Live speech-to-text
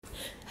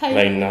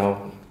Right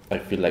now, I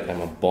feel like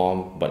I'm a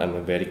bomb, but I'm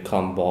a very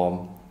calm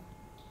bomb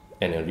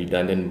and a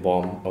redundant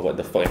bomb. Or what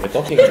the fuck am I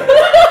talking about?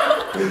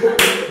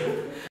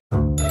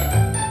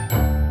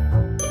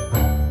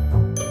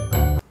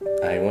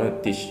 I want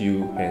to teach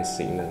you hand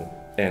signal,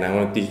 and I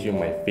want to teach you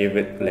my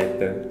favorite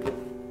letter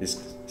is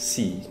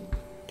C.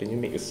 Can you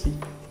make a C?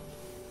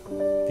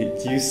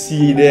 Did you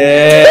see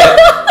that?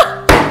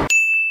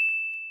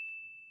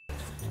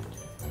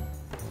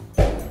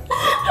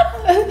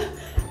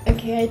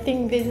 Okay, I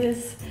think this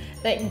is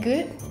like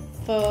good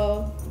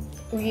for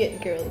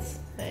weird girls.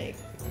 Like,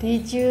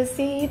 did you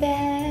see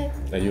that?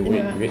 Are you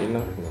weird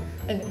enough?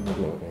 No.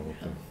 No.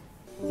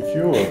 If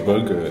you were a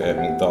burger at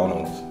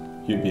McDonald's,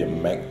 you'd be a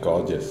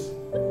McGorgeous.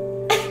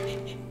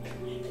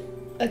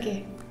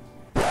 Okay.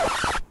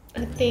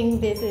 I think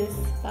this is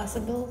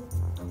possible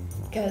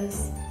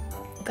because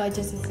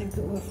gorgeous is a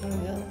good word for a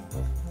girl.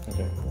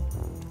 Okay.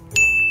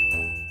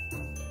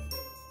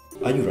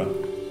 Ayura,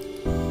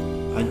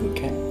 are you a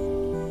cat?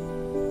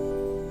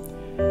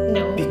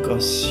 No.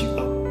 Because you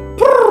are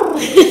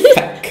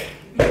perfect.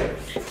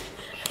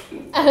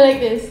 I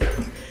like this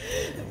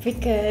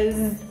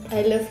because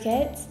I love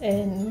cats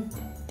and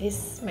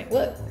this might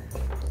work.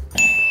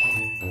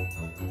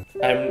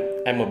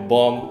 I'm a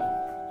bomb,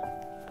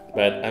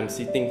 but I'm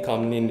sitting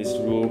calmly in this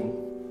room.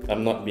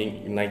 I'm not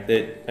being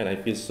ignited, and I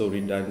feel so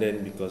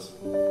redundant because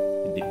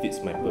it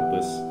defeats my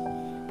purpose.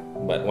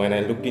 But when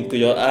I look into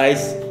your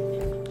eyes,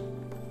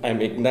 I'm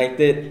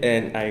ignited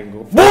and I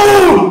go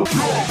BOOM!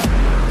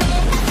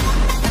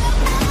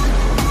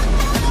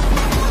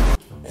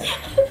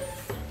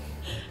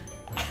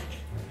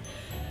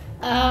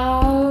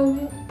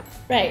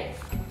 Right.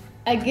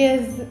 I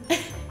guess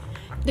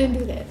don't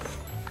do that.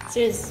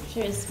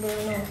 Serious, bro,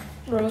 no.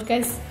 Bro,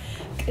 cause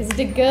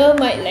the girl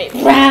might like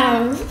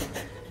BAM!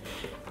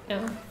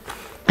 No.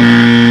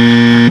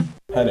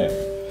 Hi there.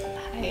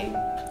 Hi.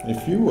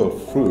 If you were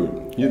fruit,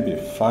 you'd be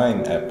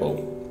fine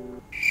apple.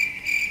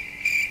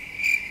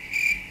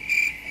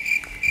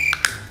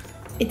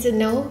 It's a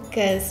no,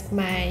 cause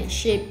my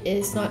shape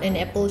is not an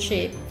apple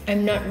shape.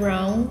 I'm not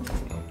round.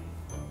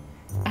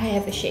 I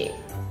have a shape.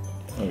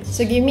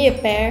 So give me a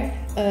pear,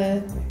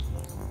 or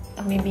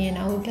maybe an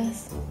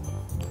hourglass.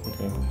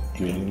 Okay.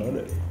 Duly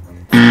noted.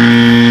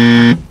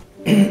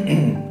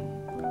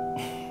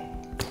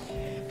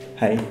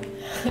 Hi.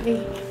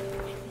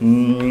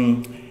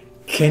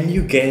 Can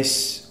you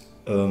guess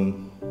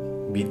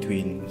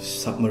between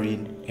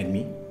submarine and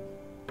me?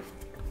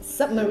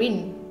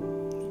 Submarine.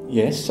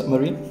 Yes,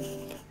 submarine.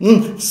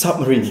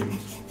 Submarine.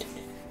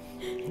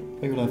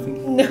 Why are you laughing?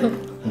 No.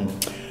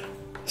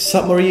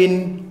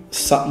 Submarine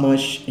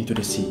submerged into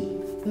the sea.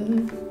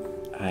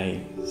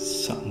 I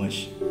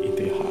submerge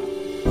into your heart.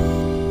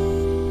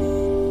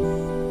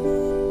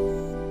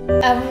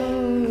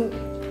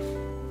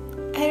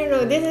 I don't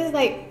know. This is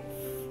like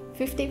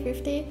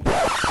 50-50.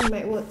 It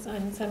might work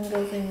on some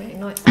girls and might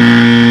not.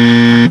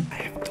 I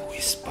have to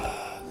whisper,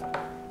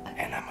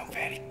 and I'm a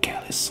very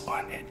careless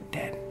one at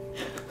that.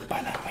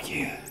 But I'm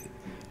here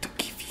to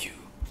give you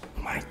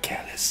my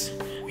careless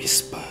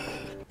whisper.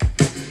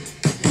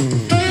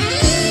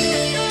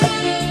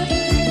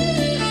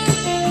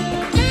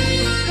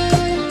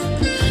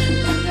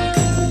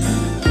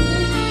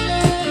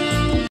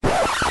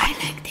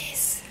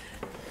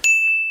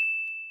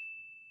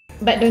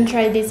 But don't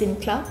try this in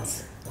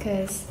clubs,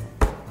 cause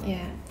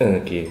yeah,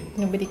 Okay.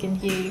 nobody can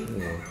hear you.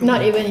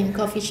 Not even in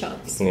coffee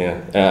shops.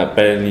 Yeah.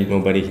 Apparently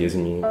nobody hears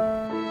me.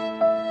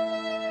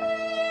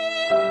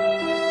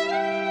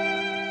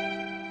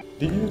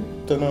 Did you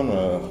turn on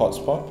a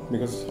hotspot?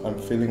 Because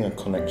I'm feeling a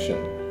connection.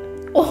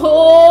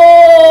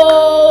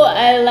 Oh,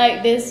 I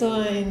like this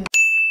one.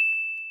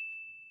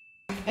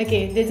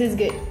 Okay, this is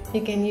good.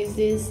 You can use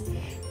this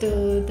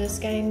to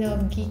those kind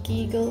of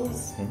geeky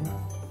girls.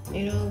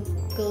 You know,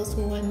 girls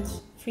who want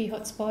free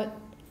hotspot.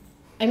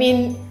 I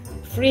mean,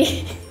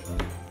 free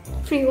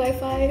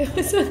Wi-Fi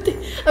or something.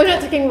 I'm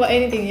not talking about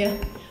anything, yeah.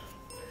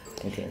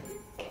 Okay.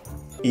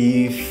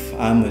 If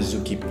I'm a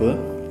zookeeper,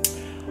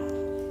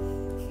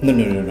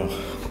 no.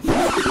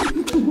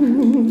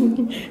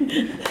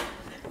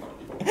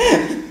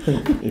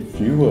 If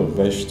you were a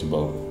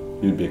vegetable,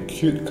 you'd be a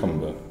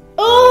cucumber.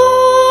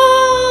 Oh,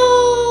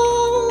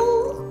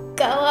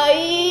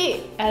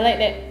 kawaii. I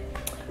like that.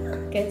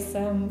 Cause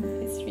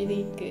it's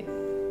really good.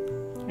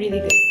 Really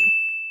good.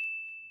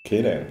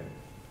 Okay then.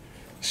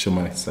 Show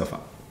myself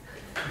up.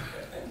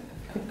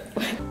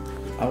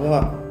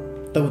 awak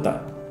tahu tak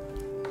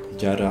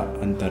jarak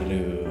antara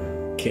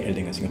KL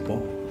dengan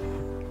Singapura?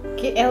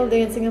 KL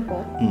dengan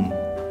Singapore?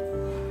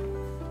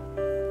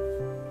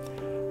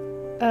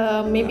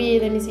 Maybe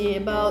let me see,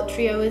 about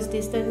 3 hours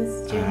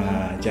distance.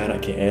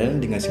 Jarak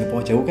KL dengan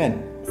Singapura jauh kan?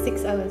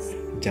 6 hours.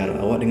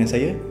 Jarak awak dengan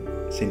saya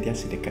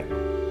sentiasa dekat.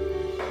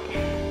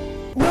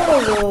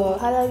 No,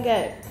 halal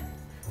guard.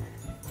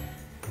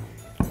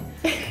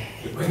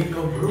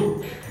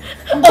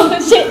 Oh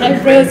shit, I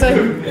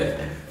frozen.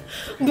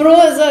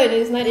 Brozone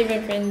is not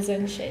even friend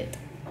zone shit.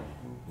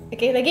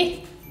 Okay,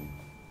 lagi?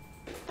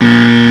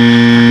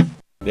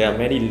 There are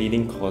many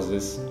leading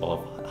causes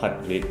of heart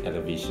rate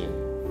elevation,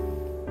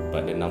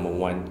 but the number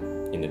one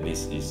in the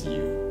list is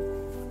you.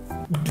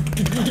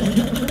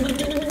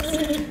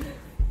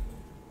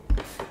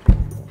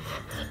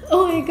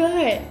 Oh my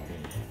god.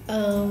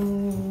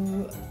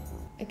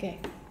 Okay.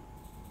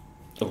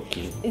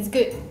 Okay. It's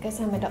good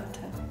because I'm a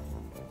doctor.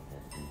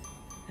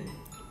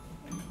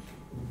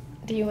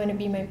 Do you want to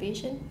be my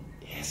patient?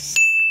 Yes.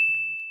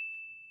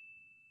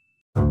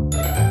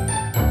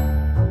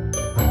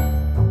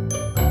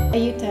 Are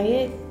you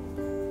tired?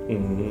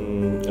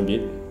 A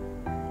bit.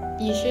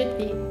 You should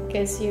be,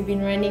 because you've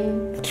been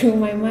running through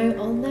my mind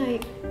all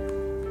night.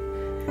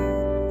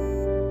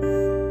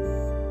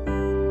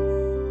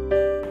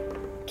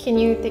 Can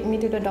you take me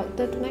to the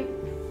doctor tonight?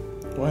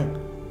 Why?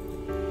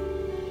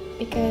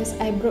 Because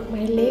I broke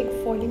my leg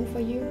falling for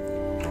you.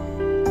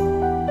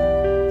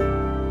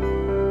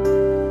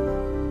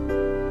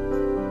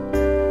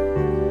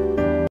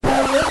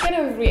 What kind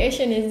of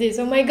reaction is this?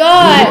 Oh my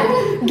god!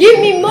 Give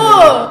me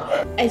more!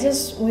 I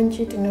just want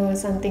you to know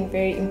something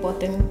very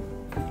important.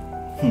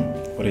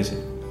 What is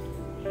it?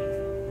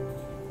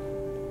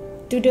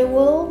 To the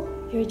world,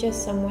 you're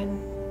just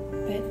someone.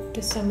 But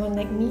to someone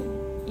like me,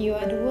 you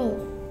are the world.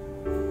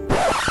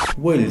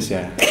 World,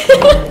 yeah.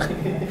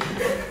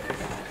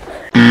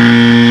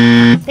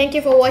 Thank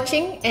you for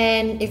watching,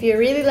 and if you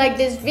really like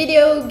this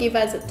video, give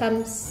us a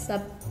thumbs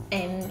up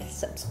and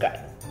subscribe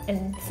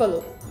and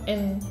follow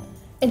and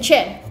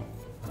share.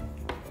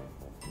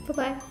 Bye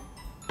bye.